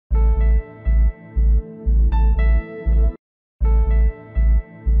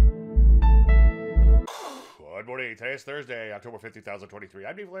everybody. Today's Thursday, October 5th, 2023.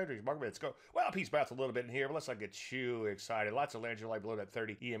 I'm Landry. Market minutes go. Well, peace bounce a little bit in here, but let's not get too excited. Lots of Landry light below that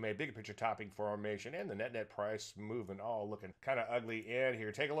 30 EMA, big picture topping formation, and the net price moving all looking kind of ugly in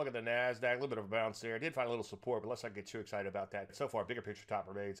here. Take a look at the NASDAQ, a little bit of a bounce there. Did find a little support, but let's not get too excited about that. So far, bigger picture top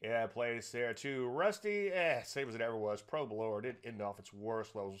remains in place there too. Rusty, same as it ever was. Pro below did end off its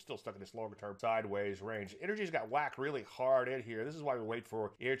worst levels. We're still stuck in this longer term sideways range. Energy's got whacked really hard in here. This is why we wait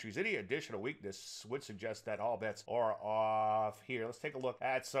for entries. Any additional weakness would suggest that all bets are off here. Let's take a look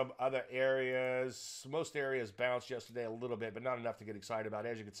at some other areas. Most areas bounced yesterday a little bit, but not enough to get excited about.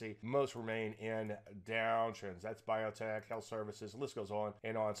 As you can see, most remain in downtrends. That's biotech, health services, the list goes on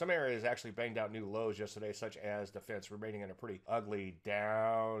and on. Some areas actually banged out new lows yesterday, such as defense, remaining in a pretty ugly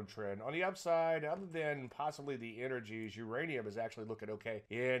downtrend. On the upside, other than possibly the energies, uranium is actually looking okay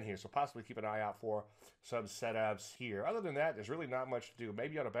in here, so possibly keep an eye out for some setups here. Other than that, there's really not much to do.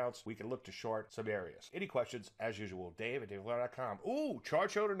 Maybe on a bounce, we can look to short some areas. Any questions, as usual, Dave at DaveLandry.com. Ooh,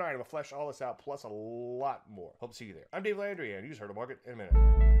 chart show tonight. I'm going to flesh all this out, plus a lot more. Hope to see you there. I'm Dave Landry, and you just heard a market in a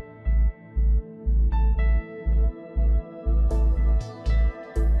minute.